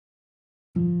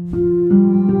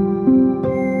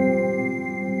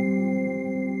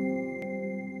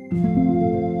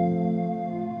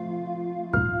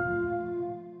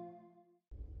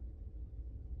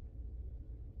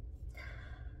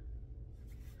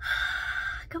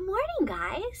Good morning,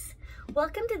 guys.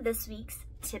 Welcome to this week's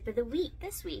Tip of the Week.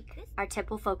 This week, our tip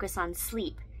will focus on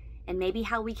sleep and maybe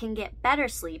how we can get better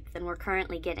sleep than we're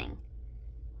currently getting.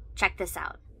 Check this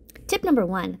out. Tip number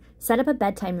 1, set up a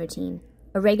bedtime routine.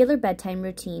 A regular bedtime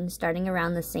routine starting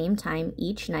around the same time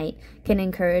each night can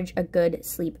encourage a good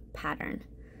sleep pattern.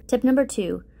 Tip number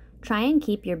 2, try and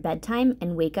keep your bedtime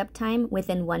and wake-up time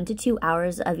within 1 to 2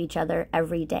 hours of each other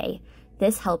every day.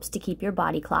 This helps to keep your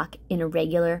body clock in a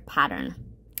regular pattern.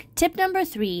 Tip number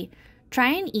 3, try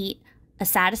and eat a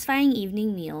satisfying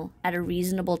evening meal at a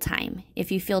reasonable time.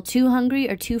 If you feel too hungry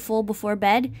or too full before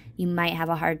bed, you might have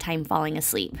a hard time falling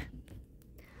asleep.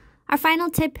 Our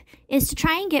final tip is to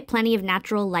try and get plenty of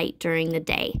natural light during the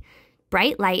day.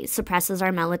 Bright light suppresses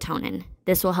our melatonin.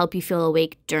 This will help you feel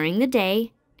awake during the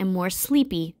day and more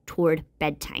sleepy toward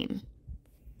bedtime.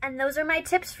 And those are my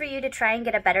tips for you to try and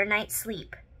get a better night's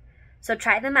sleep. So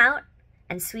try them out,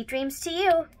 and sweet dreams to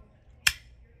you.